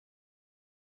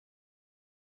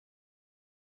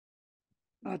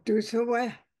Do so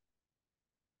well.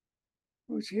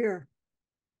 Who's here?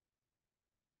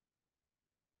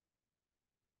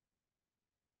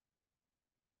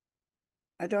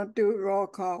 I don't do roll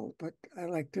call, but I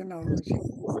like to know who's here.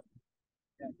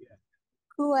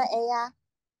 Kua Ea.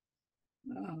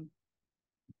 Um,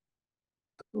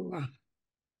 who,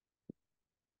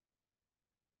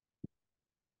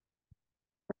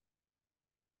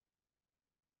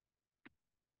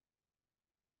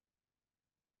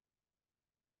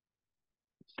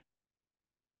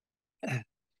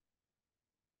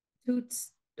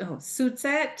 Toots, oh,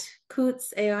 Sutset,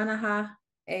 Coots, Eonaha,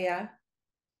 Ea,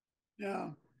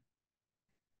 yeah,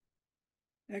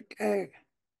 egg,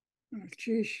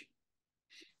 cheese.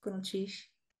 Kunchish.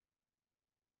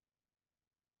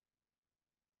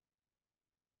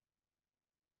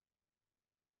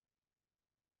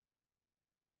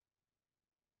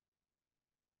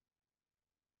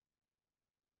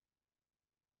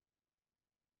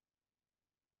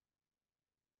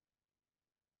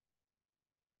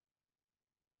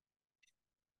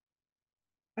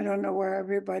 I don't know where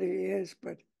everybody is,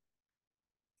 but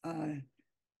uh,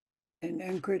 in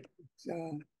Anchorage,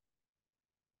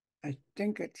 I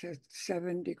think it's at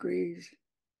 7 degrees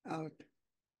out.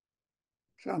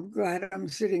 So I'm glad I'm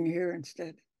sitting here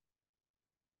instead.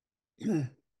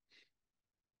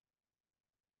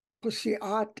 Pussy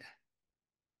out,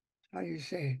 how you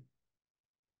say?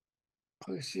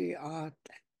 Pussy out.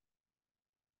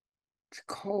 It's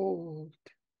cold.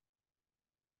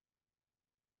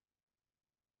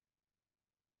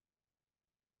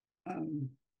 Um,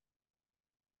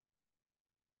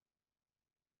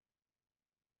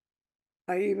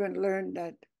 I even learned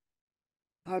that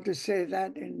how to say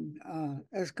that in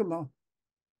Eskimo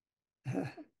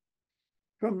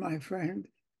from my friend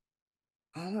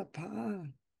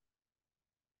Alapa.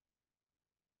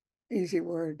 Easy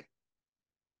word.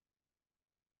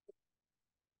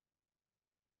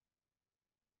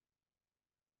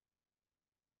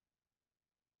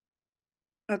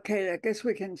 Okay, I guess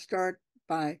we can start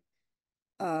by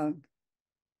uh,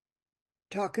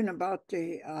 talking about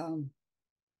the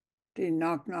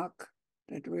knock knock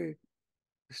that we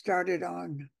started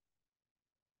on.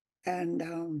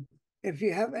 And if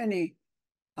you have any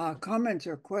comments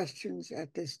or questions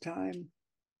at this time,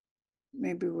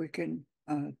 maybe we can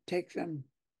take them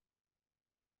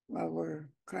while we're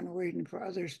kind of waiting for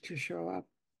others to show up.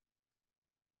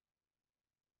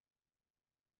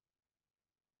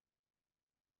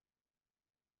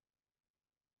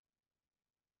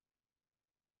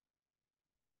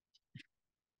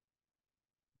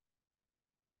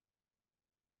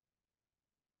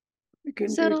 We can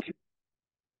do, So,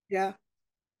 yeah.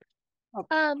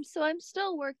 Oh, so I'm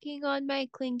still working on my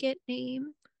Klingit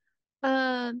name.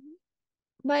 Um,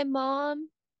 my mom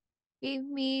gave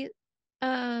me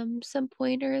some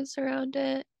pointers around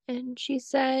it, and she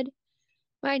said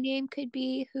my name could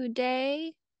be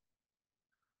Huday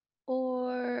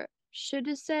or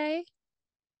Shudasay.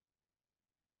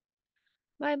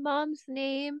 My mom's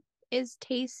name is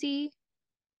Tacy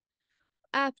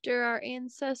after our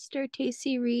ancestor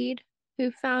Tacy Reed,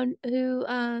 who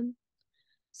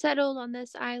settled on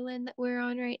this island that we're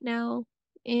on right now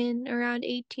in around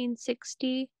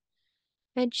 1860,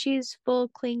 and she's full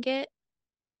Tlingit.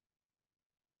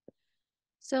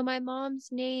 So my mom's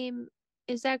name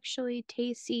is actually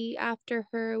Tacy after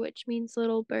her, which means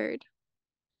little bird.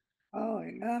 oh,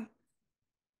 yeah.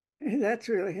 That's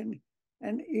really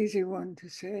an easy one to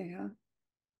say, huh?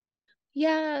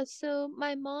 Yeah, so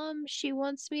my mom, she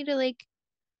wants me to like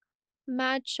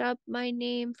match up my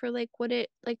name for like what it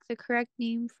like the correct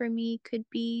name for me could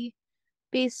be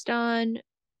based on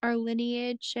our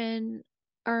lineage and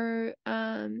our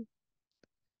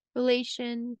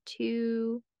relation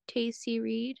to Tacy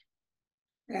Reed.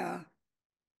 Yeah.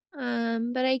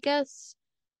 But I guess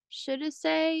should I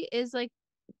say is like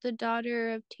the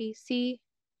daughter of Tacy.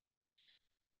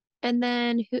 And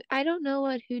then who I don't know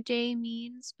what Houday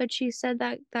means, but she said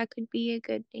that that could be a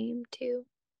good name too.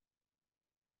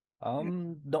 Yeah.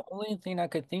 The only thing I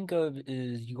could think of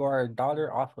is you are a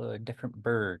daughter off a different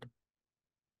bird.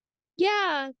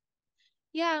 Yeah,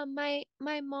 yeah, my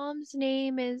mom's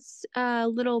name is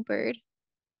Little Bird.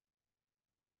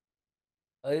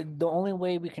 The only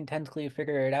way we can technically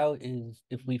figure it out is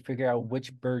if we figure out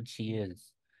which bird she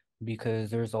is,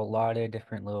 because there's a lot of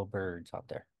different little birds out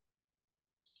there.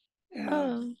 Yeah.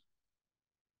 Oh.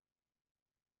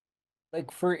 Like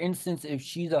for instance, if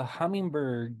she's a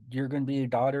hummingbird, you're going to be a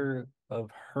daughter of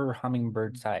her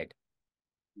hummingbird side.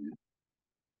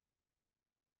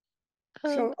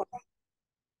 Oh.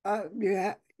 So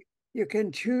you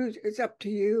can choose. It's up to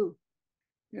you.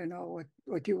 You know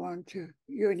what you want to.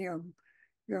 You and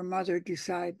your mother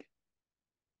decide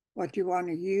what you want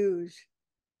to use,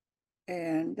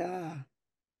 and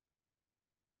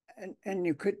and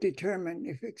you could determine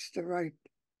if it's the right.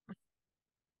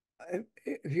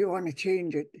 If you want to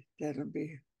change it, that'll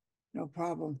be no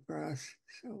problem for us.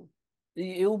 So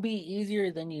It'll be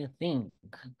easier than you think,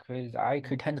 because I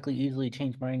could technically easily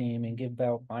change my name and give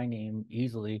out my name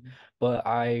easily, but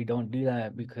I don't do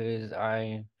that because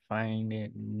I find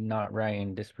it not right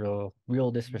and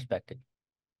real disrespected.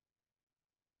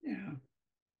 yeah.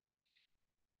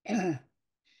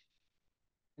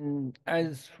 And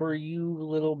as for you,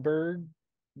 little bird,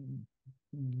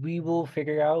 we will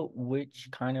figure out which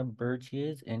kind of bird she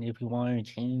is, and if you want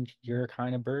to change your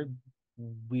kind of bird,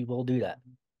 we will do that.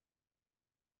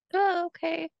 Oh,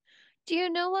 okay. Do you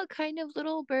know what kind of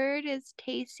little bird is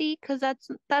Tacy? Because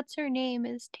that's her name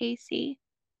is Tacy.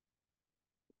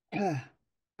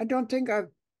 I don't think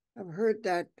I've heard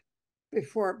that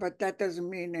before, but that doesn't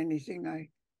mean anything.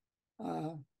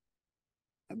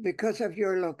 Because of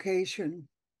your location,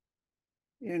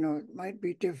 it might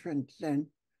be different than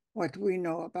what we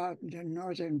know about the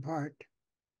northern part.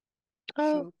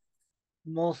 Oh, So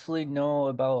Mostly know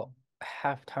about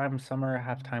halftime summer,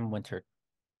 halftime winter.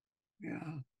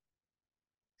 yeah.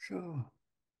 So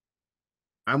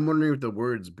I'm wondering if the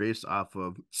word's based off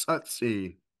of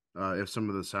Satsi. If some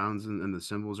of the sounds and the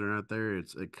symbols are not there,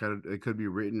 it could be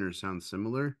written or sound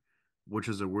similar, which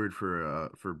is a word for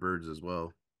birds as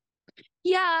well.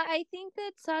 yeah, I think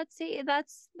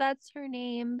that's her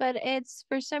name, but it's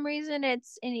for some reason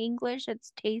it's in English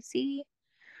it's Tacy,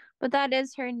 but that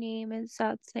is her name is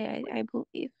Satse, I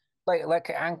believe. Like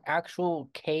an actual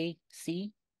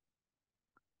KC.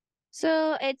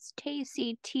 So it's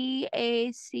Tacy,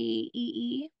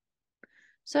 Tacee.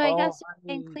 So I Oh, guess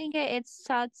I in mean, Tlingit it's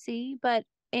Satsi, but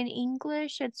in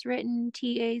English it's written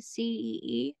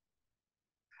Tacee.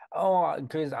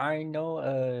 because I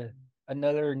know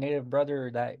another native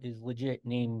brother that is legit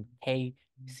named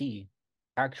KC,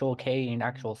 actual K and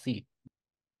actual C.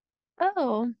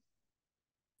 Oh,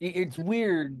 It's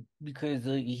weird because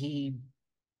he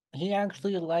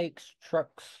actually likes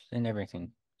trucks and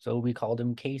everything, so we called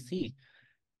him KC.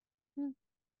 mm,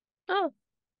 oh,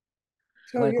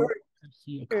 so Like, your what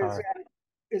see a is car?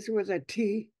 is with a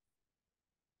T.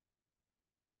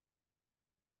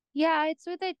 yeah, it's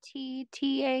with a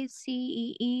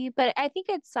Tacee, but I think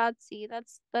it's Satsi.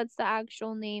 That's the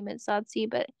actual name is Satsi,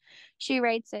 but she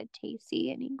writes it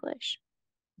Tacy in English.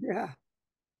 Yeah,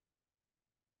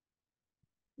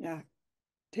 yeah.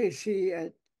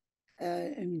 TC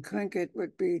in Tlingit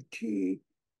would be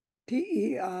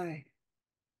Teisese.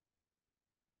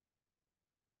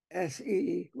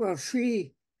 Well,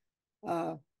 C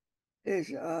uh,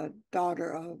 is a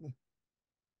daughter of.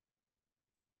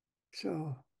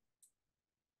 So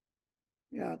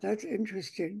yeah, that's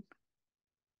interesting.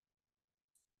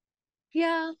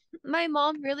 Yeah, my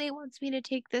mom really wants me to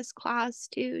take this class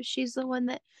too. She's the one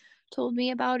that told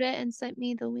me about it and sent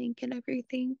me the link and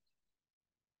everything.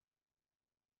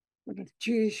 But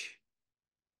geez,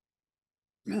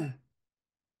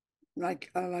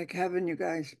 like I like having you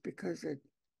guys because it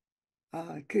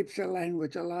keeps the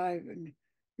language alive, and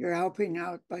you're helping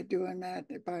out by doing that,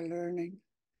 by learning.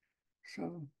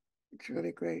 So it's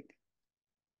really great.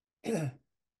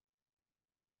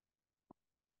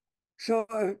 So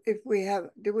if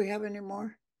do we have any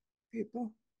more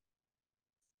people?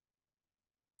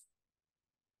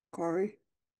 Corey?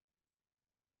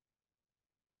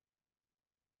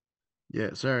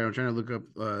 Yeah, sorry, I'm trying to look up.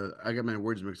 I got my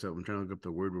words mixed up. I'm trying to look up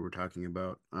the word we were talking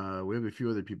about. We have a few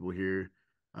other people here.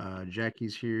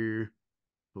 Jackie's here.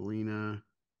 Polina.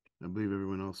 I believe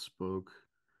everyone else spoke.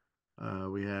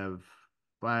 We have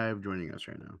 5 joining us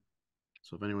right now.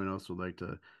 So if anyone else would like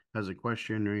to has a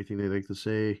question or anything they'd like to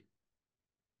say,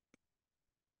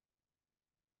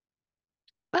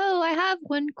 Oh, I have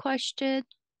one question.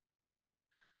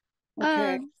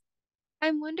 Okay. Um,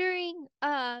 I'm wondering,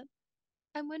 I'm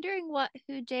wondering what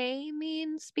Houday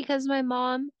means because my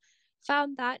mom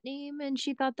found that name and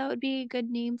she thought that would be a good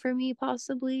name for me,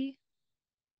 possibly.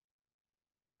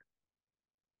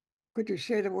 Could you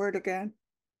say the word again?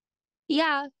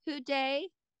 Yeah, Houday.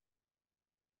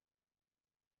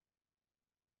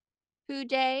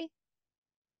 Houday.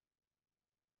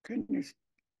 Can you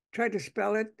try to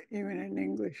spell it even in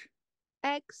English?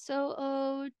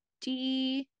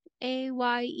 Xoodaye.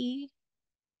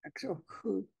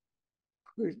 XO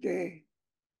who's day.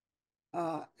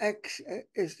 X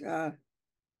is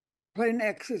plain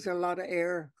X is a lot of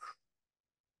air.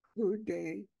 Who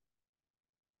day.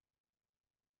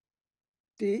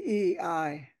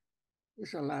 DEI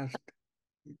is the last.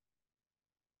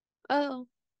 Oh,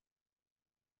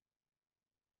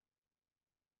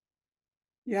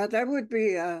 Yeah, that would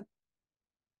be a,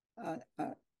 a,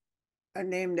 a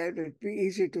name that would be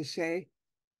easy to say.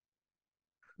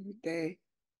 They,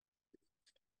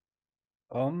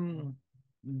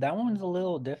 That one's a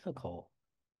little difficult.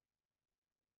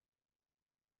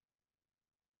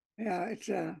 yeah, it's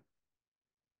a,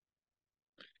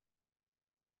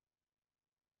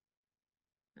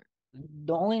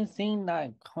 The only thing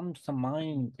that comes to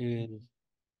mind is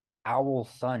owl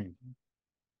sun,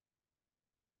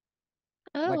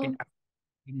 like an Oh, owl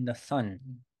in the sun.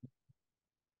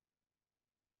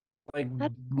 Like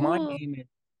that's my cool. name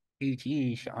is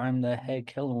H. I'm the head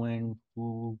Killuin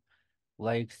who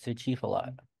likes to chief a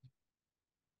lot,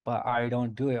 but I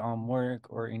don't do it on work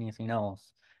or anything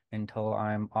else until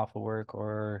I'm off of work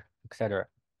or etc.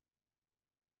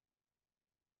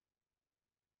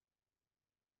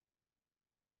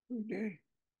 they,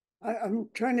 I'm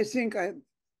trying to think. I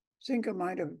think I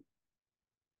might have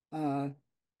uh,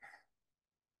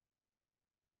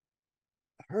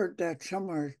 heard that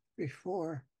somewhere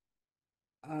before.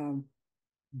 Um,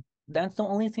 That's the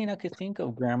only thing I could think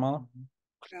of, Grandma.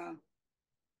 yeah,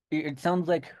 It sounds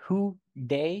like who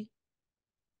they?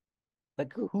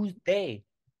 Like who, who's they?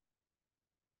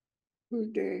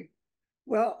 who they?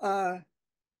 Well,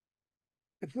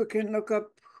 if we can look up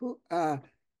who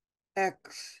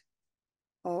X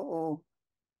O O.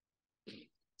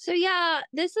 So yeah,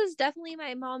 this is definitely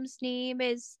my mom's name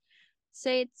is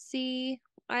Saitsi.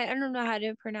 I don't know how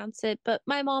to pronounce it, but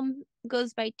my mom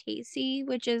goes by Tacy,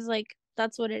 which is like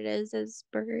that's what it is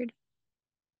bird.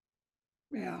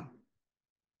 Yeah,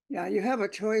 yeah. You have a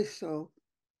choice, so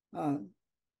um,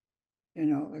 you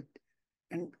know,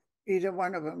 and either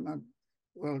one of them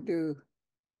will do.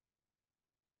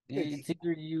 It's It's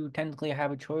either you technically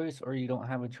have a choice or you don't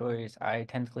have a choice. I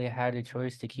technically had a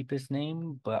choice to keep his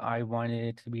name, but I wanted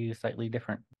it to be slightly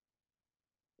different.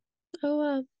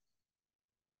 Oh,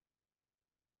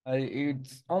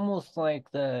 It's almost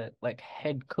like the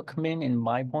head cookman in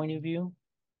my point of view,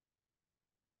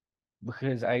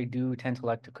 because I do tend to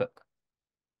like to cook.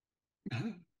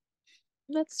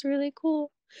 that's really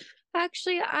cool.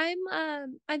 Actually, I'm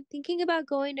thinking about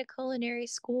going to culinary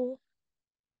school.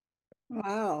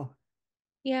 wow.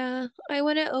 Yeah, I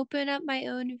want to open up my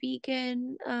own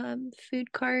vegan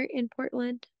food cart in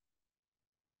Portland.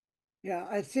 Yeah,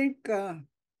 I think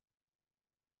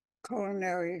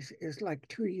culinary is like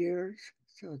 2 years,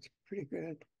 so it's pretty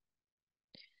good.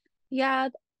 Yeah,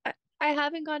 I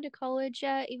haven't gone to college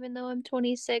yet, even though I'm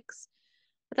 26.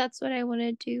 But that's what I want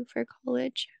to do for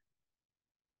college.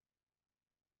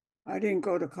 I didn't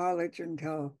go to college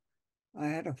until I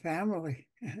had a family.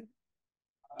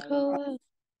 I Oh,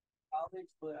 college,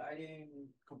 but I didn't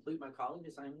complete my college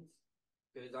assignments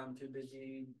because I'm too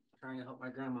busy trying to help my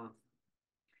grandma.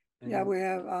 Yeah, And we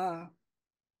have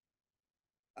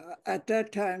at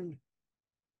that time,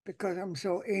 because I'm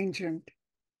so ancient,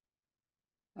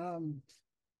 um,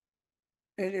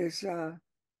 it is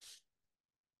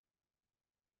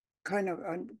kind of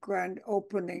a grand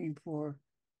opening for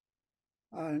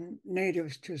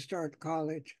natives to start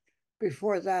college.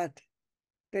 Before that,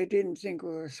 they didn't think we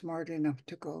were smart enough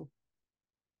to go.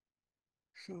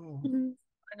 So, mhm.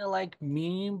 kind of like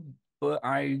me, but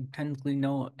I technically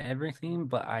know everything,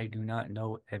 but I do not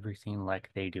know everything like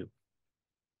they do.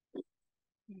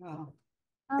 yeah,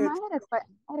 I it's,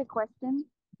 had a question.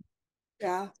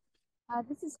 yeah,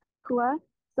 This is Kua.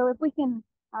 So if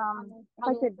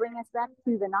I could bring us back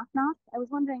to the knock knock, I was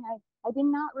wondering, I did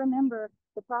not remember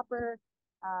the proper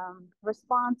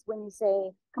response when you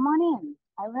say, come on in.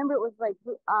 I remember it was like,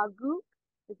 goop.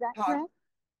 Is that ha, correct?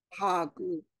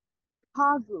 hagu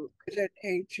Hagoop, is an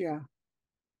H, yeah.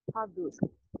 hagoop.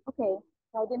 Okay,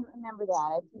 so I didn't remember that.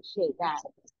 I appreciate that.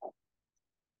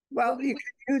 Well, When you you,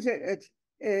 can use it.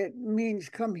 It means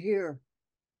come here.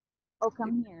 oh, You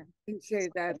come here. can say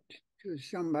that to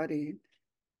somebody,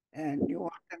 and you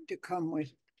want them to come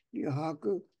with you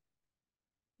hagu.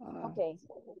 Uh, Okay.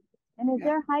 And is yeah,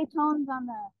 there high tones on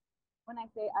when I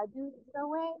say adu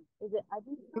way? Is it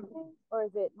adu way or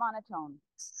is it monotone?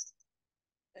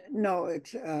 no,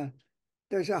 it's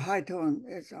there's a high tone.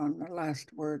 It's on the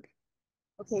last word.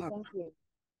 Okay, Hagu. thank you.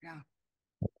 Yeah,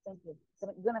 Thank you.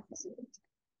 Gonna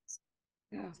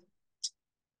yeah.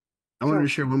 I wanted So to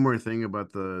share one more thing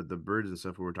about the birds and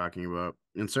stuff we were talking about.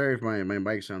 And sorry if my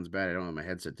mic sounds bad. I don't have my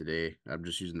headset today. I'm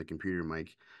just using the computer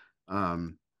mic.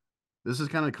 Um, this is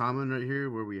kind of common right here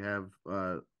where we have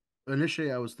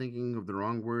initially I was thinking of the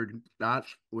wrong word, dot,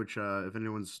 which if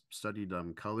anyone's studied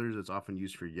colors, it's often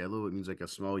used for yellow. It means like a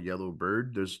small yellow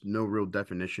bird. There's no real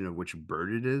definition of which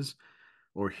bird it is.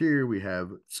 Or here we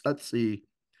have tsutsi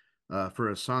for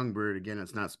a songbird. Again,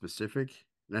 it's not specific.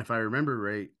 And if I remember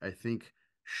right, I think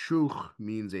Shuch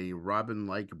means a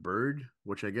robin-like bird,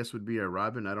 which I guess would be a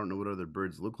robin. I don't know what other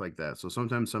birds look like that. So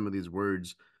sometimes some of these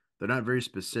words, they're not very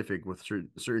specific with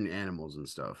certain animals and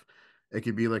stuff. It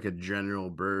could be like a general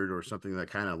bird or something that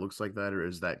kind of looks like that or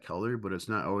is that color, but it's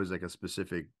not always like a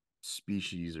specific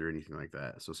species or anything like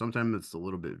that. So sometimes it's a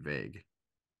little bit vague.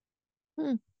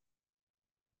 Hmm.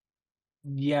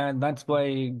 Yeah, that's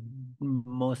why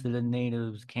most of the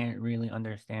natives can't really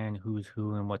understand who's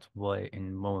who and what's what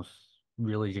in most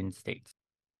religion states.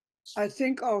 I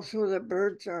think also the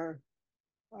birds are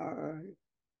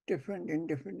different in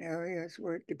different areas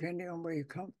where depending on where you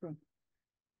come from.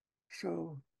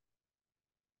 So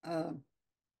uh,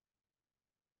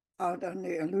 out on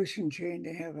the Aleutian chain,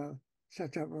 they have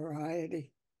such a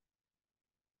variety.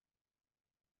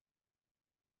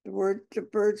 The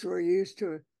birds were used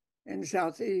to in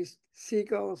Southeast,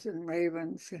 seagulls and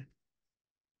ravens.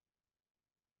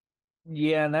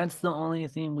 Yeah, that's the only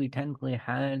thing we technically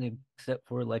had except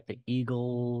for like the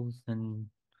eagles and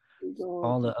Seagulls,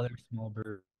 all the other small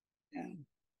birds. yeah,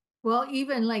 Well,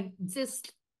 even like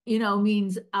just, you know,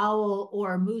 means owl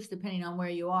or moose, depending on where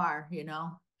you are, you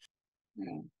know.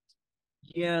 yeah.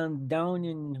 Yeah, down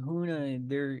in Huna,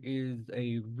 there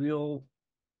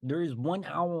is one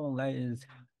owl that is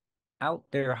out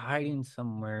there hiding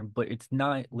somewhere, but it's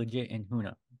not legit in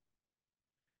Huna.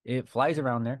 It flies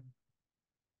around there.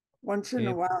 Once in a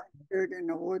It while, appeared in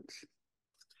the woods.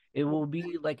 it will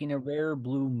be like in a rare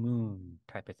blue moon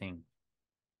type of thing.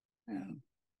 Yeah.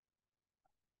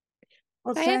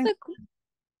 Well, I have thanks a for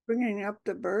bringing up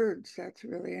the birds. That's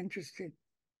really interesting.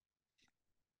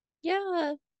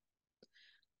 yeah.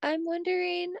 I'm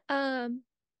wondering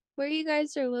where you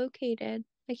guys are located.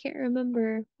 I can't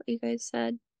remember what you guys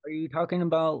said. Are you talking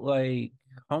about like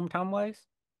hometown wise?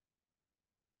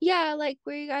 Yeah, like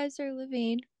where you guys are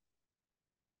living.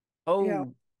 Yeah,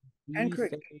 Oh, we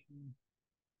Anchorage. stay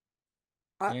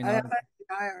I, in I our and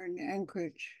I are in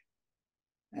Anchorage,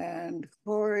 and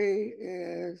Corey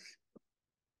is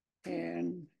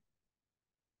in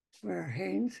where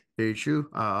Haynes. Hey, Chu.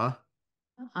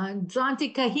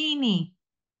 Zonti Kahini.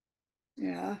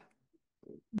 Yeah,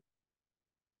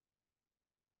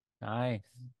 nice.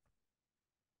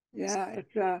 yeah.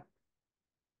 It's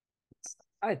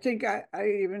I think I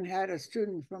even had a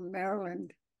student from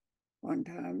Maryland one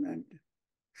time, and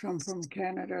some from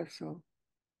Canada. So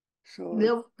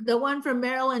it's The one from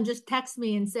Maryland just texted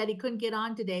me and said he couldn't get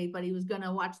on today, but he was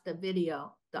gonna watch the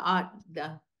video,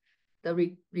 the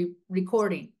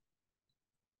recording.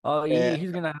 Oh, And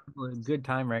he's gonna have a good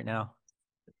time right now.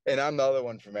 I'm the other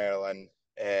one from Maryland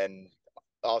and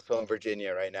also in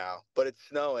Virginia right now. But it's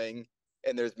snowing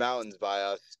and there's mountains by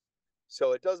us.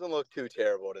 So it doesn't look too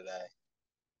terrible today.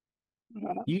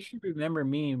 You should remember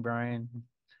me, Brian,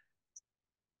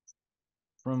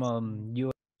 from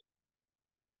you.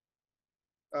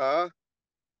 Uh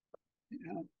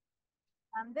yeah.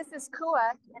 This is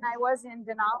Kua, and I was in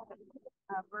Denali,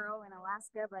 borough in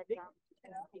Alaska, but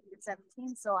it's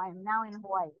 17, so I'm now in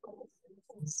Hawaii.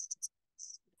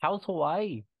 How's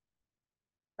Hawaii?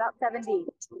 About 70,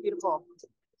 beautiful.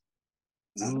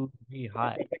 Ooh, be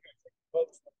hot.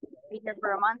 Be here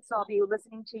for a month, so I'll be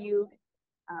listening to you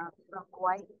from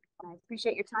Hawaii. I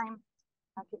appreciate your time.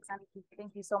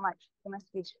 Thank you so much for the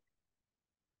message.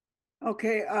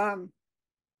 Okay.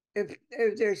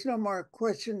 If there's no more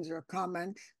questions or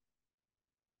comments,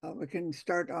 we can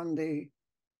start on the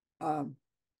um,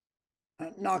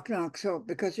 knock knock. So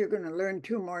because you're going to learn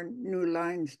two more new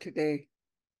lines today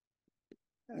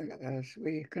as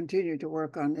we continue to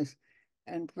work on this.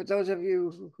 And for those of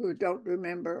you who don't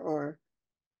remember or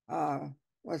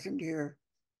wasn't here,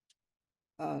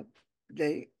 uh,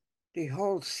 the the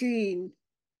whole scene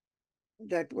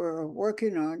that we're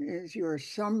working on is you're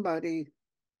somebody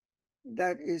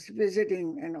that is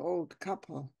visiting an old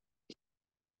couple.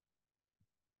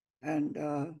 And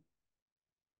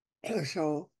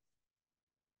so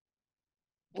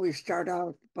we start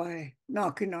out by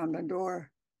knocking on the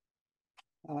door.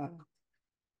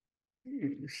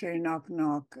 You say knock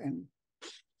knock and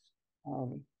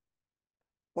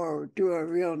or do a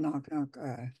real knock knock.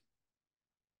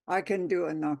 I can do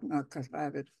a knock knock because I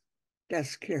have a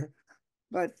desk here.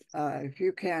 But if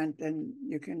you can't, then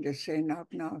you can just say knock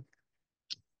knock,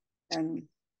 and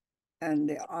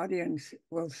the audience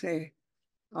will say,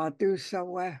 "Adu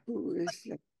sawa, who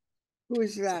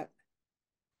is that?"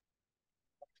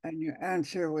 And you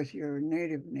answer with your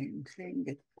native name, saying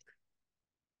it.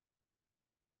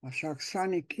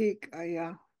 Shaksani Kik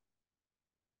Aya.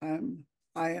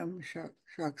 I am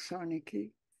Shaksani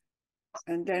Kik.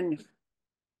 And then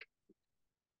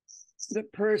the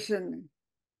person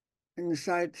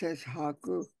inside says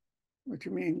Haku, which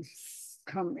means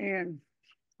come in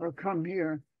or come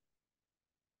here.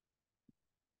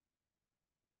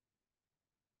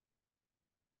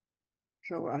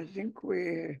 So I think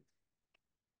we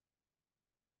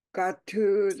got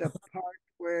to the part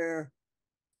where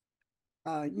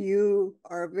you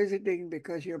are visiting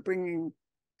because you're bringing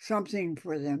something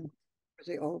for them, for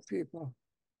the old people.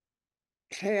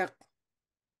 Tek,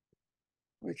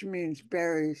 which means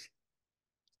berries.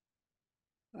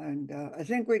 And I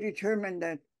think we determined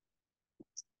that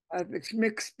if it's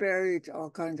mixed berries, all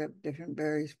kinds of different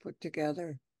berries put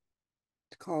together,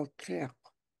 it's called tek.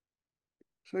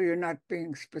 So you're not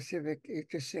being specific, you're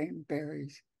just saying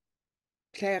berries.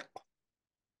 Tek,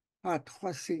 hot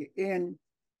in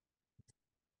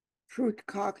fruit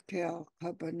cocktail,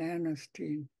 a banana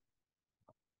steam.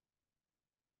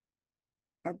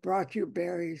 I brought you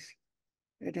berries.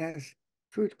 It has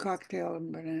fruit cocktail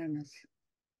and bananas.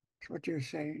 That's what you're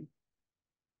saying.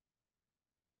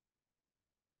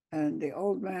 And the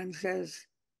old man says,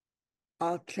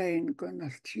 I'll train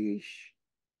Gunastish.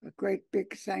 A great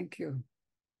big thank you.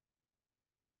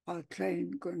 I'll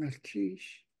train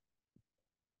Gunastish.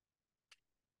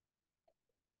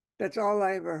 That's all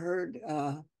I ever heard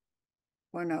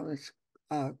when I was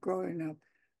growing up.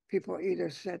 People either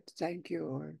said thank you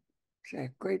or say a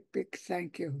great big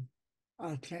thank you.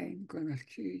 I'll train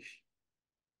Gunastish.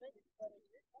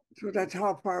 So that's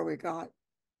how far we got.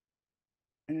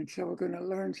 And so we're going to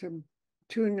learn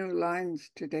two new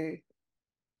lines today.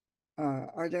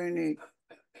 Are there any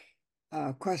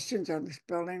questions on the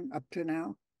spelling up to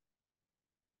now?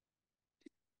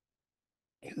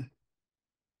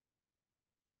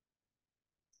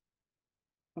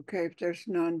 Okay, if there's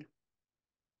none.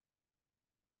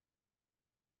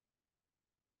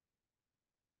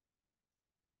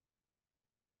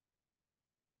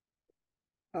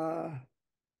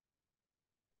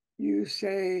 You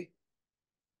say,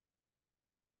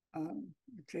 let's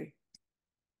see.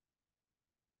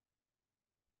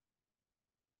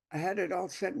 I had it all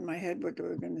set in my head what they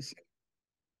were going to say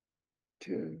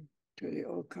to the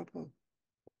old couple.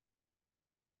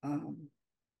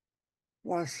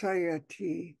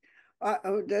 Wasayati.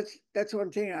 Oh, that's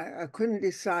one thing I couldn't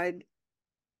decide.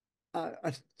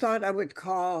 I thought I would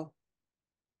call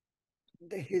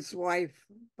his wife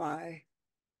by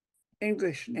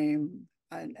English name,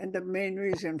 and the main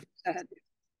reason for that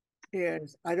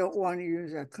is I don't want to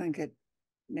use a Tlingit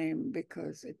name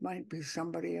because it might be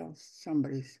somebody else,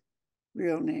 somebody's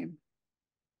real name.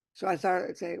 So I thought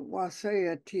it'd say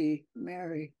Wasayati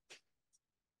Mary,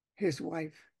 his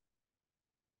wife.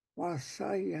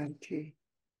 Wasayati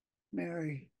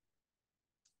Mary.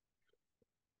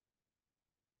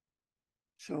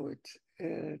 So it's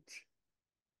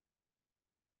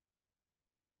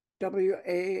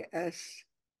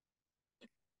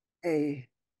W-A-S-A,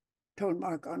 tone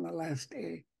mark on the last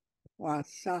A.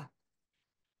 Wasa.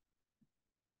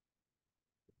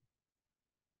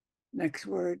 Next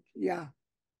word, yeah.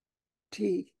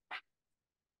 T.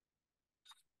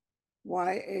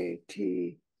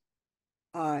 Y-A-T-I.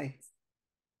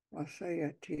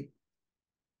 Wasayati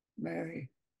Mary.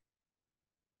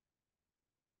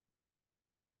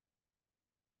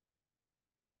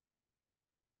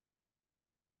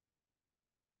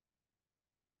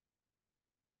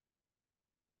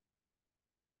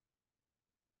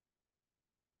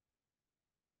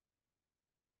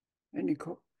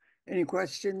 Any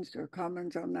questions or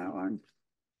comments on that one?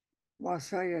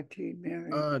 Wasayati Mary.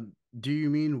 Do you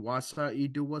mean wasa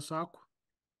idu wasak?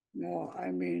 No,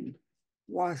 I mean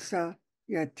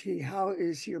Wasayati. How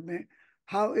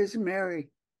is Mary?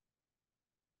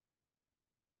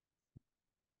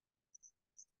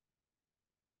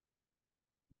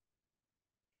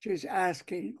 She's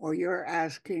asking, or you're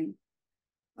asking,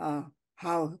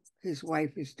 how his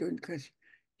wife is doing because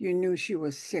you knew she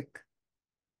was sick.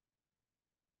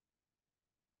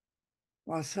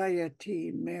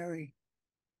 Wasayati Mary.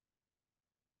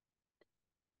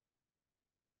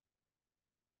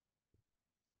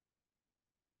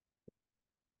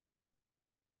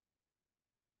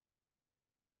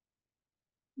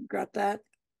 Got that?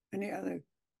 Any other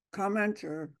comments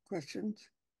or questions?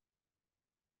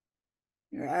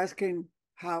 You're asking,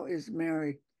 how is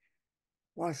Mary?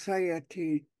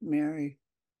 Wasayati Mary.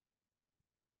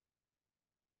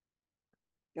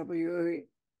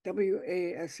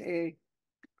 W-A-S-A,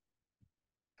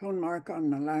 tone mark on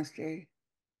the last A.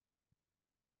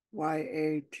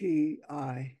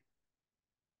 Y-A-T-I.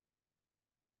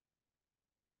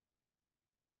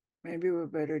 Maybe we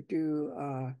better do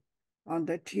on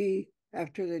the T,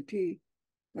 after the T,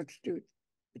 let's do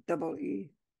the double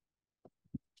E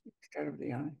instead of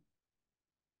the I.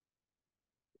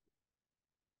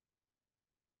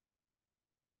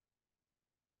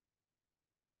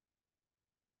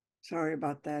 Sorry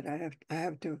about that. I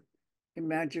have to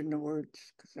imagine the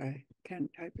words because I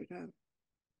can't type it out.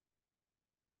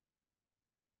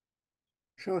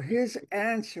 So his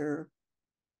answer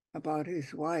about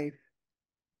his wife,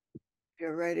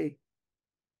 you're ready.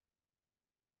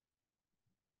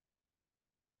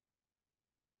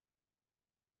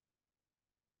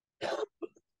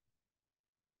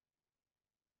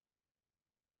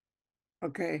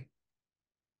 Okay.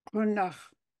 Kunach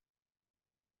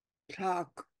tak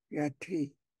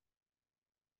yati.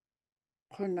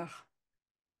 Kunach.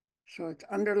 So it's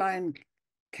underlined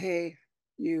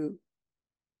K-U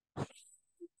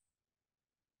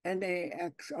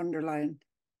N-A-X underlined.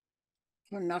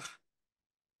 Kunach.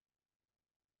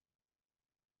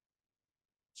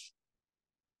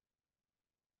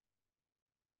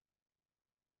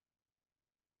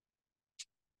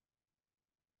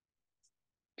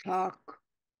 Tak.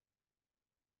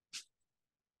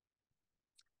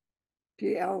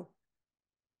 T-L-A-K-W.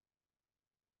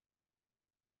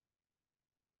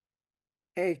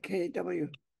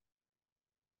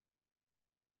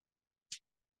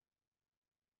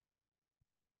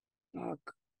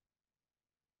 Tak.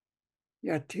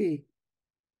 Yati.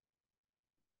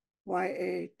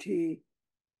 Y-A-T-E-E.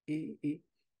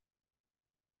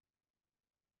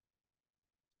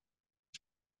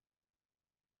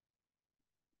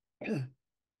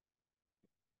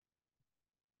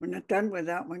 We're not done with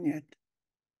that one yet.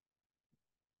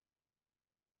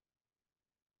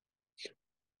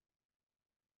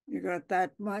 You got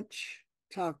that much?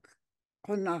 Tak.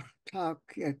 Kunach tak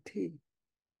yati.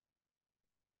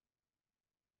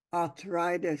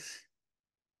 Arthritis.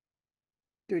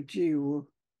 Dujiu.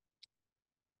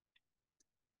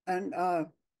 And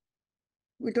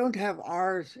we don't have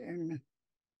R's in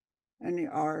any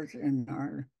R's in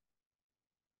our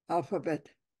alphabet.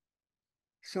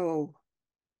 So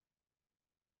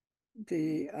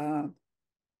the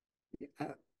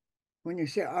when you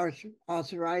say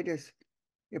arthritis,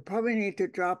 you probably need to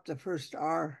drop the first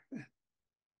R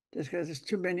just because there's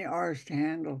too many R's to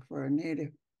handle for a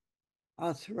native.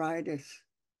 Arthritis.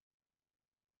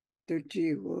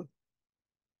 Dujiu.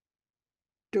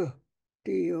 Du.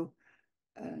 Do.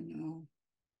 No.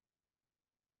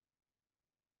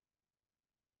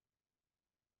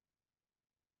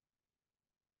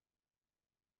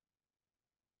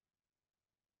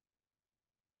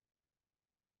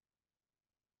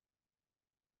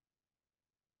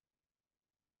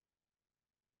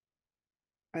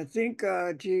 I think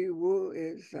Ji Wu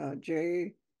is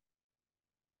J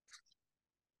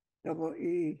double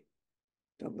E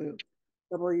W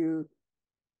W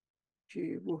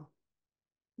G Wu.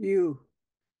 U.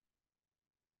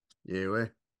 Yeah, way.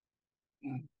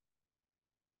 Yeah.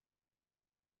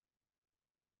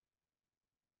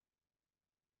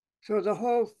 So the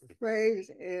whole phrase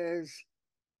is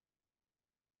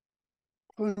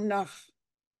Kunach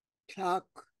tak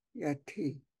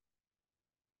yati.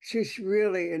 She's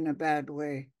really in a bad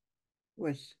way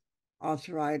with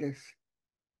arthritis.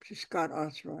 She's got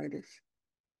arthritis.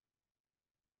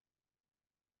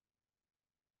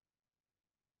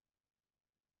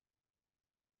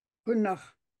 Kunach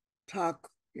tak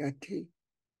yati.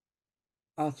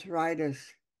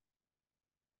 Arthritis.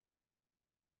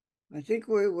 I think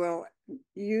we will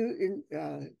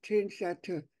change that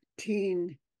to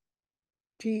teen,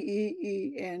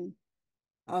 T-E-E-N,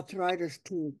 arthritis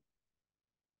teen.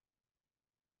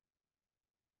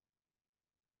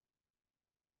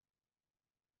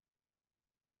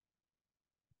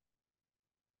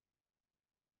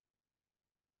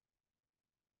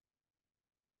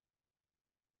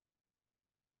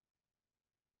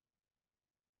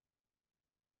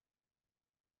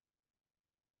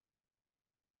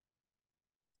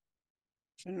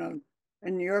 And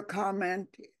your comment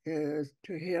is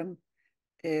to him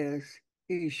is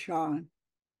Ishan,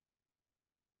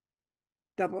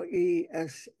 Eshan, double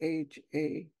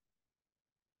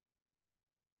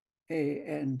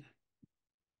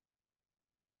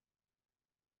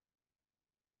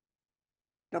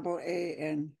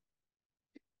A-N.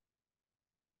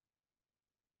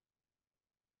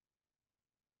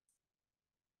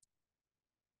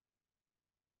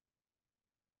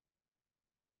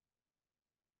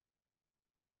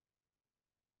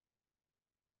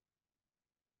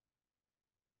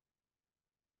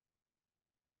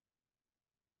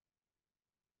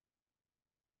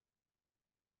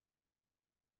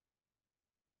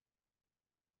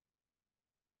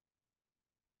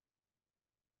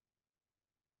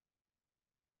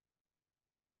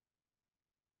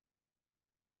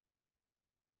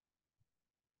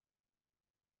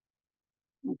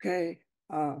 Okay.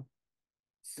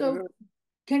 So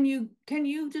can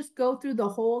you just go through the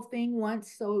whole thing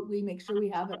once so we make sure we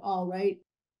have it all right?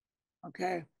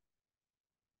 Okay.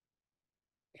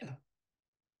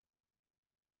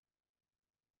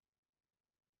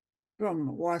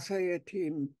 From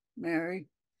Wasayati Mary,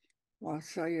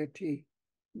 Wasayati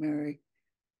Mary.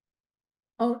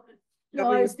 Oh, no,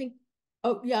 W-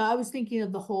 I was thinking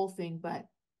of the whole thing, but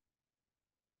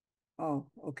Oh,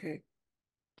 okay.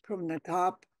 From the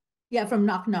top, yeah, from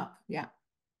knock knock, yeah.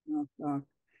 knock, knock.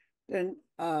 Then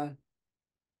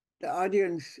the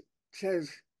audience says,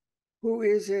 "Who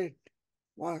is it?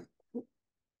 What?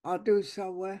 Adu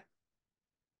Sawa?"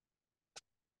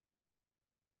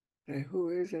 Say, "Who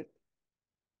is it?"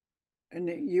 And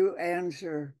you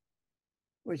answer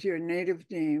with your native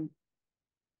name,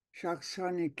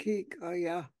 Shaksani Keek. Oh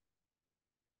yeah,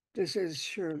 this is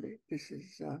Shirley. This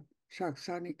is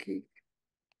Shaksani Keek.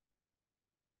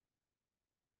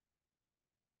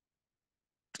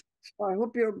 So I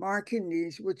hope you're marking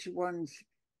these, which ones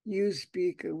you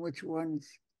speak and which ones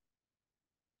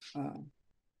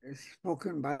is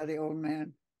spoken by the old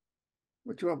man,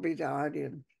 which will be the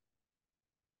audience.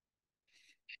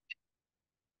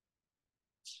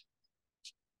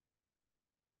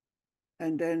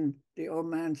 And then the old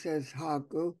man says,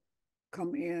 Haku,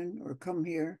 come in or come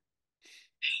here.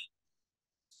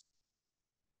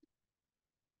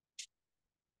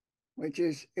 Which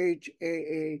is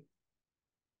HAA,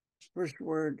 first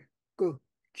word, gu,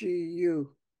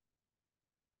 G-U,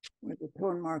 with a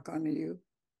tone mark on the U.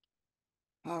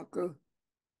 Haku.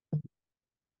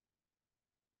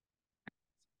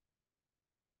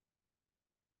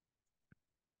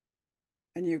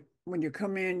 And you, when you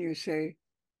come in, you say,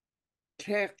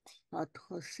 Tek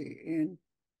hatosi in.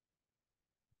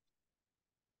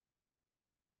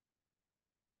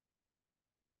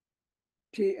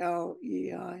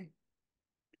 TLEIKW.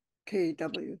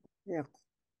 Yeah.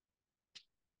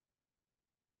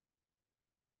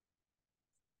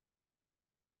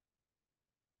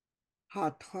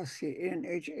 Hatosi in,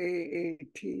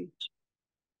 Haat.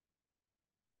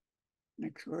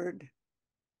 Next word.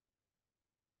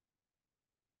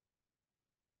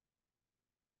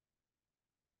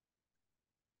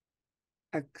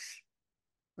 X.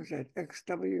 Was that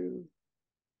XW?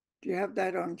 Do you have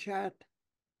that on chat?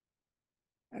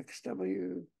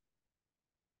 XW.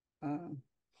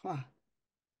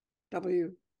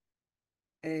 W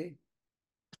A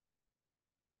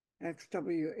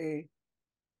XWA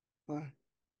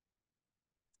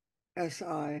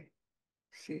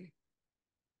SIC.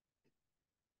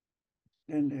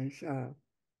 Then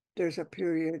there's a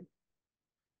period,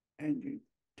 and you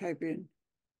type in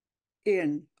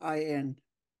in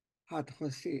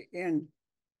Hathosi in.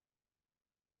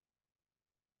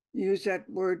 Use that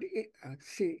word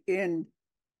see in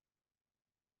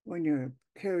when you're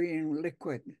carrying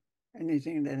liquid,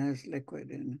 anything that has liquid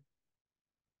in.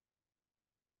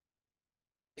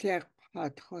 Tek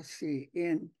Hathosi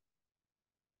in.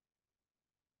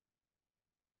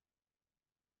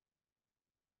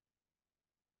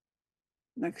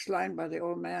 Next line by the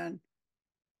old man,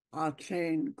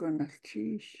 Atlain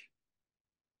Gunachish.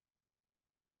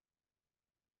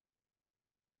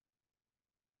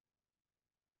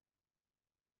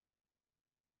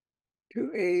 Two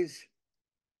A's,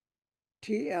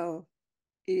 TLEIN,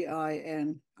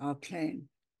 Atlain.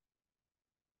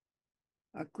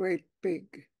 A great big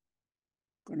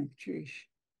Gunachish.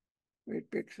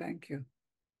 Great big thank you.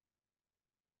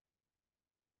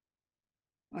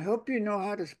 I hope you know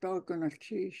how to spell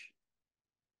Gunachish.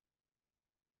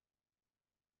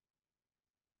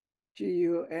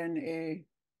 Gunacheesh.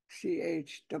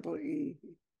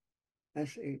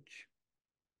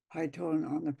 High tone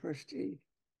on the first E.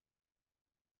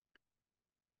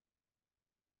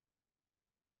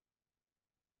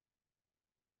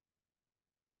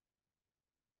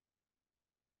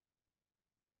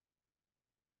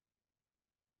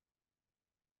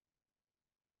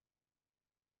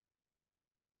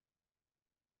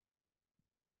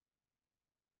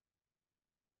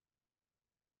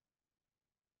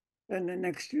 Then the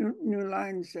next new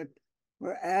lines that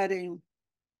we're adding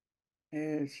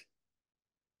is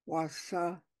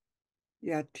Wasa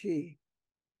Yati.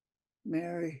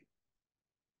 Mary.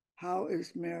 How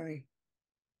is Mary,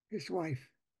 his wife?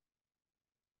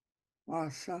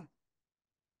 Wasa.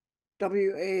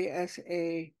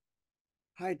 WASA,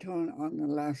 high tone on the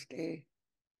last A.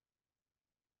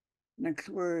 Next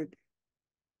word,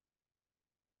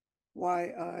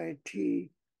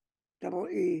 YITEE,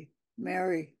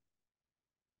 Mary.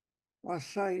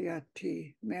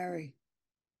 Wasayati, Mary.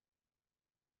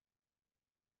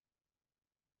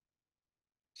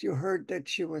 You heard that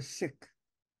she was sick.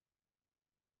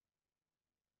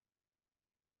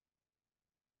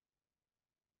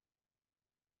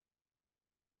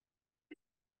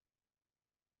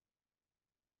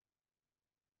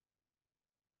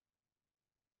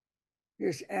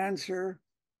 His answer,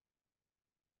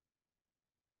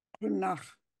 Punach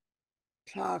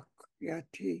Tak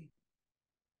Yati.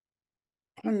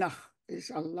 Punach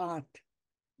is a lot.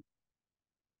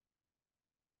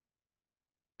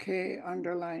 K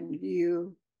underline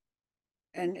U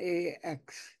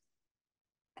N-A-X.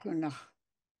 Punach.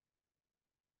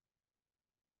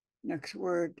 Next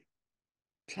word,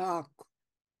 talk.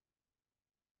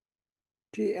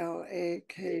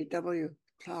 T-L-A-K-W.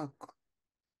 Talk.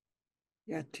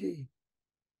 Yati.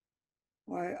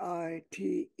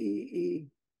 Y-I-T-E-E.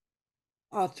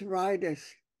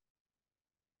 Arthritis.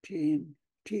 Teen.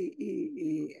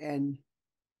 T-E-E-N.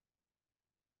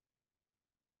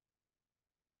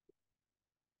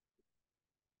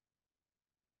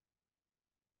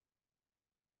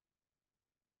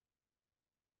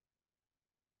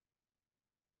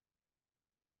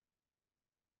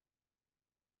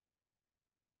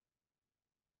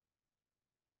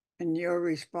 And your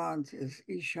response is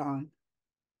Ishan.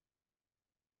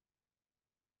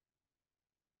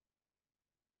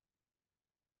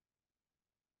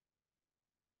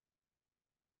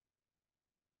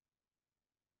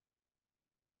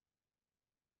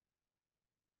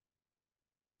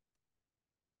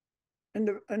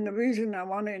 And the reason I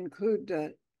want to include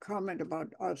that comment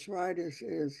about arthritis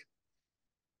is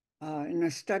in a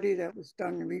study that was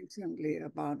done recently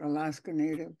about Alaska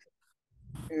Natives,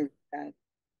 is that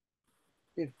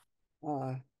if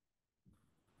uh,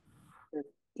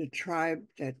 the tribe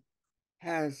that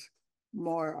has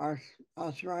more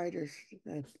arthritis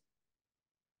that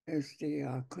is the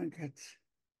Tlingits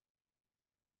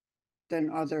than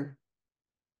other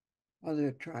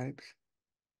tribes.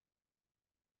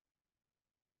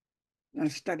 A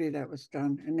study that was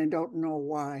done, and they don't know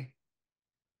why.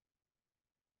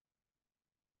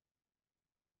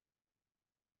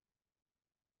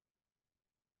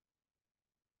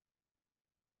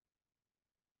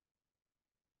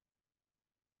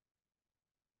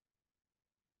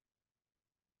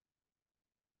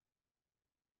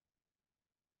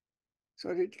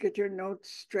 So did you get your notes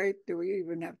straight? Do we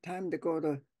even have time to go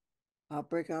to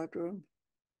breakout room?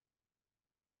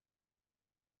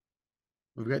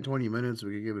 We've got 20 minutes.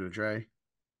 We could give it a try.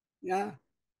 Yeah.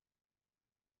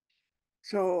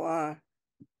 So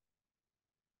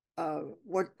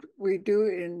what we do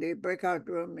in the breakout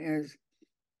room is,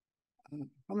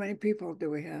 how many people do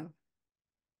we have?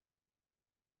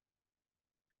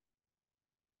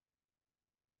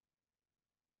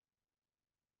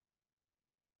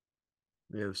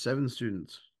 We have 7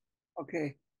 students.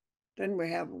 Okay, then we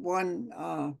have one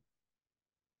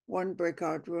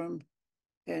breakout room,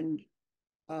 and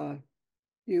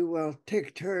you will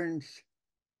take turns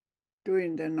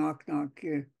doing the knock knock.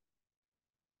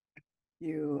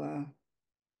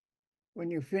 When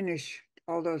you finish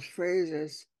all those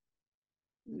phrases,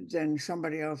 then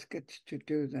somebody else gets to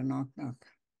do the knock knock.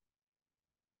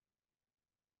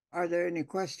 Are there any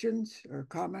questions or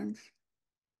comments?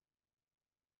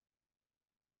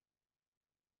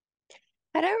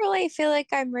 I don't really feel like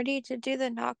I'm ready to do the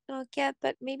knock knock yet,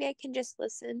 but maybe I can just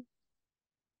listen.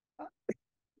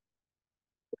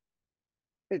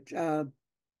 It's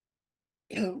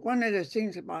one of the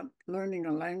things about learning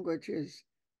a language is,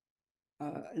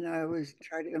 and I always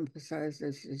try to emphasize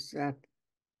this, is that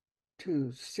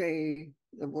to say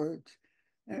the words.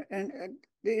 And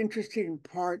the interesting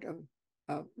part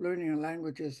of learning a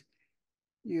language is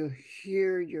you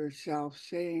hear yourself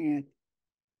saying it.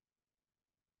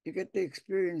 You get the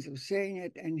experience of saying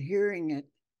it and hearing it.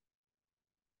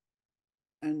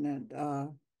 And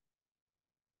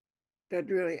that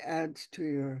really adds to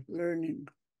your learning.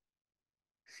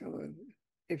 So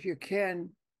if you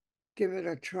can, give it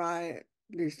a try, at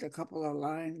least a couple of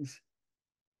lines.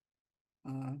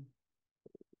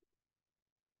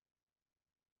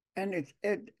 And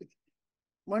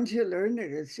once you learn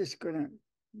it, it's just gonna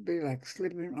be like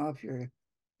slipping off your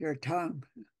tongue.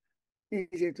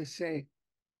 Easy to say.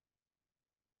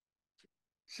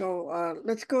 So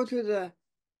let's go to the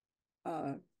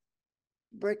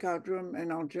breakout room,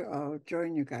 and I'll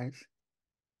join you guys.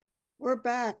 We're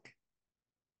back.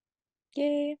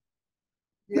 Yay.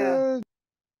 Yeah.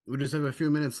 We just have a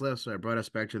few minutes left, so I brought us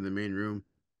back to the main room.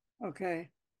 Okay.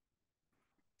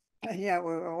 Yeah,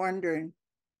 we were wondering.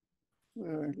 We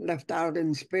were left out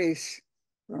in space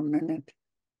for a minute.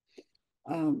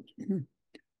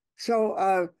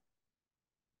 So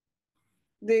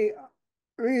the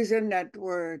reason that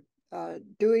we're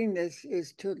doing this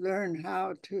is to learn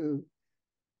how to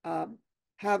have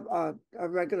a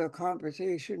regular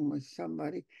conversation with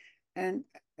somebody, and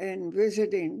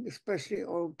visiting, especially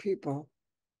old people,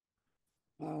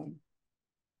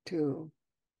 to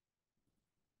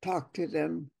talk to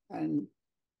them And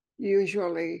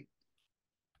usually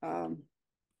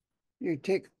you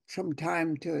take some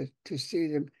time to see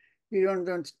them. You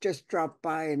don't just drop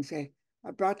by and say,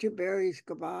 I brought you berries,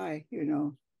 goodbye,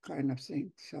 kind of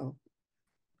thing. So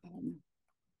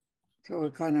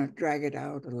we kind of drag it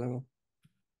out a little.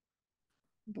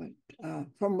 But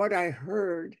from what I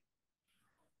heard,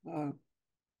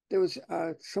 there was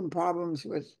some problems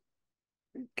with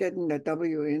getting the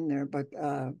W in there, but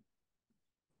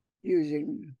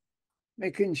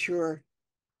making sure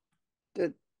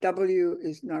that W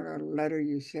is not a letter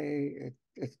you say.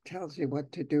 It tells you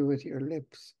what to do with your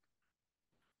lips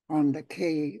on the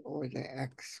K or the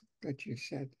X that you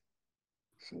said.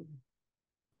 So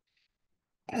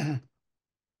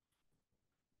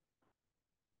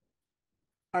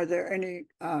are there any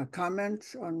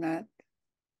comments on that?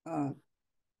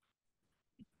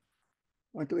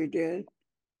 What we did?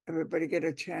 Everybody get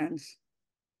a chance?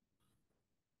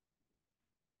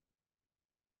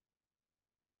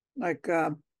 Like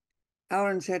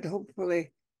Alan said,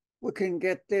 hopefully we can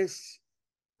get this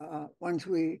once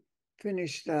we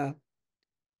finish the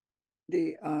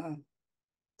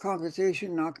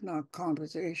conversation, knock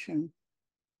conversation,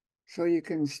 so you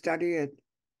can study it,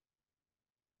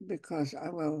 because I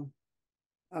will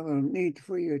need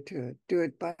for you to do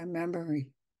it by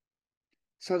memory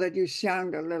so that you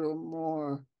sound a little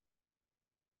more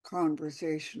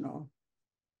conversational.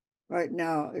 Right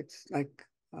now, it's like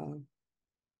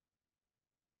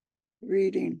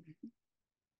reading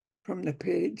from the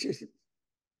pages,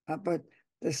 but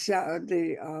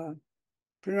the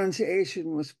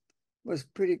pronunciation was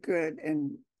pretty good,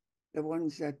 and the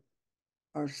ones that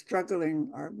are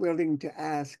struggling are willing to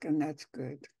ask, and that's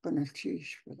good. Gonna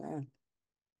teach for that.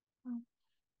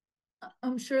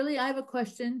 Shirley, I have a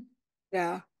question.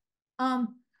 Yeah.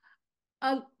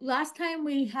 Last time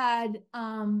we had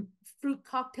fruit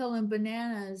cocktail and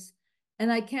bananas,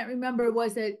 and I can't remember,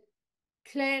 was it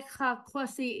Clay ka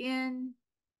kwasi in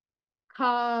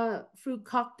ka fruit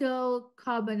cocktail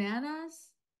ka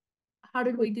bananas? How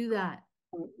did we do that?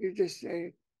 You just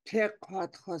say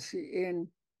in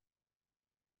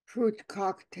fruit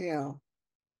cocktail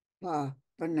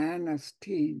bananas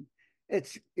tea.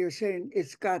 You're saying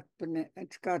it's got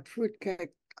fruit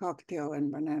cake cocktail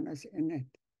and bananas in it.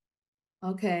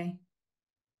 Okay.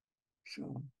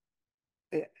 So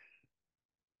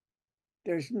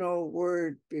there's no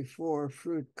word before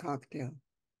fruit cocktail.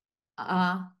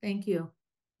 Thank you.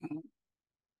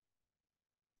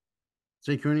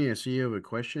 Say, Cooney, I see you have a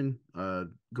question. Go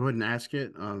ahead and ask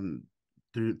it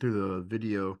through the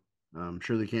video.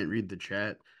 Sure they can't read the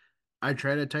chat. I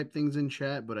try to type things in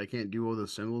chat, but I can't do all the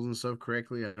symbols and stuff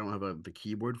correctly. I don't have the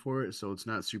keyboard for it, so it's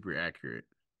not super accurate.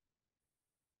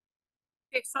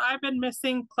 Okay, so I've been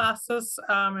missing classes,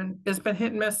 and it's been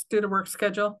hit and miss due to work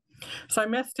schedule. So I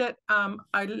missed it.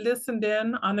 I listened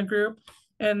in on the group,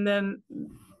 and then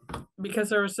because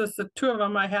there was just the two of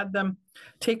them, I had them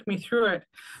take me through it.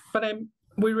 But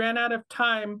we ran out of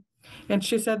time, and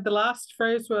she said the last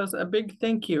phrase was a big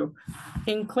thank you.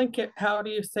 In Tlingit, how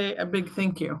do you say a big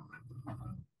thank you?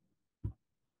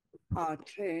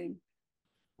 Chain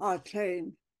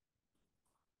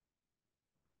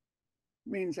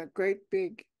means a great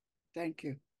big thank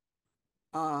you.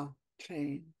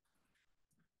 Chain.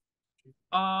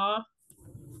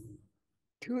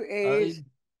 Two A's.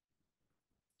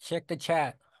 Check the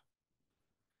chat.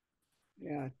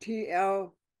 Yeah,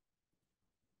 TLEIN.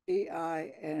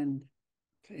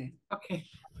 Okay.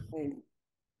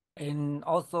 And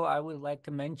also, I would like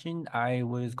to mention I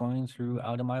was going through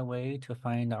out of my way to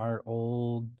find our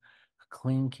old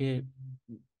Tlingit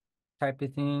type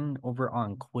of thing over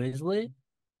on Quizlet,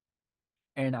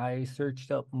 and I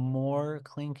searched up more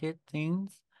Tlingit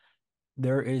things.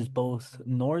 There is both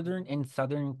Northern and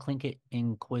Southern Tlingit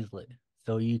in Quizlet,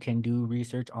 so you can do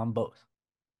research on both.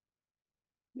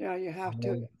 Yeah, you have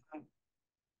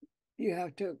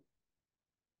to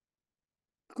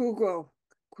Google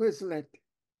Quizlet.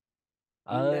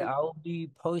 I'll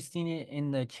be posting it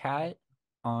in the chat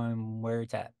on where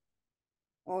it's at.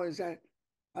 Oh, is that?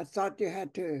 I thought you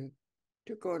had to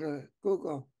go to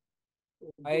Google.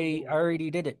 I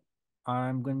already did it.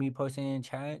 I'm going to be posting it in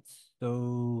chat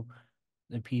so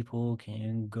the people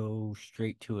can go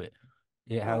straight to it.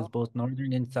 It has both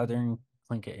Northern and Southern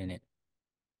Tlingit in it.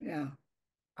 Yeah.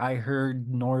 I heard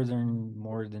Northern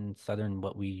more than Southern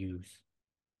what we use.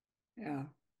 Yeah.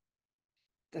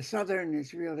 The Southern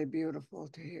is really beautiful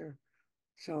to hear.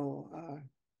 So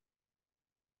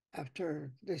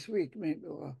after this week, maybe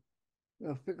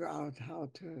we'll figure out how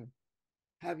to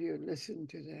have you listen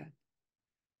to that.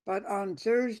 But on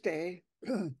Thursday,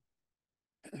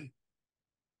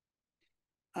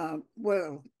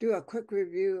 We'll do a quick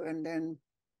review and then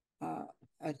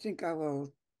I think I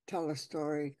will tell a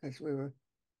story because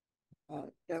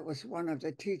that was one of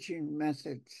the teaching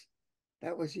methods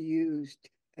that was used,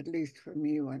 at least for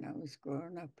me when I was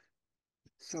growing up.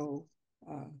 So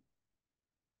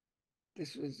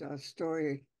this was a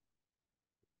story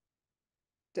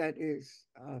that is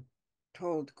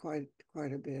told quite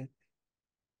a bit.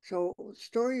 So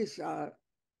stories,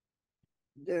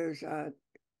 there's a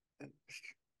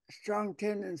strong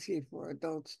tendency for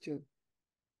adults to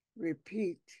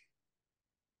repeat,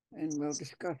 and we'll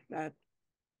discuss that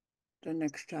the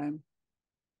next time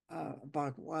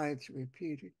about why it's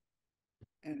repeated.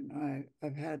 And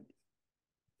I've had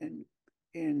in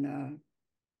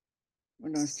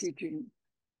when I was teaching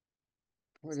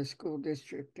for the school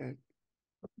district, I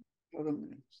told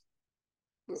them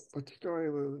what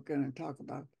story we were going to talk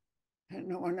about,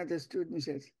 and one of the students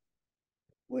says,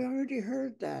 "We already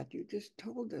heard that. You just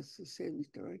told us the same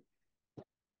story."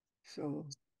 So,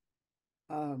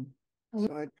 so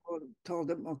I told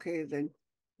them, "Okay, then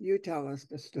you tell us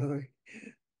the story."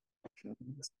 So,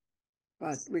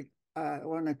 but we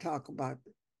want to talk about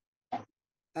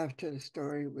after the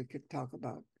story. We could talk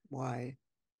about why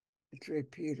it's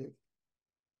repeated.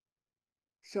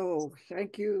 So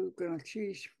thank you,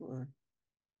 Gunashish, for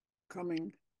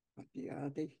coming.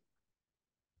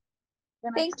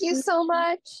 Thank you so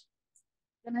much.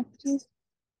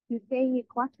 Today,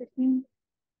 4:15.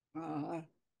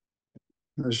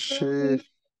 Sheesh.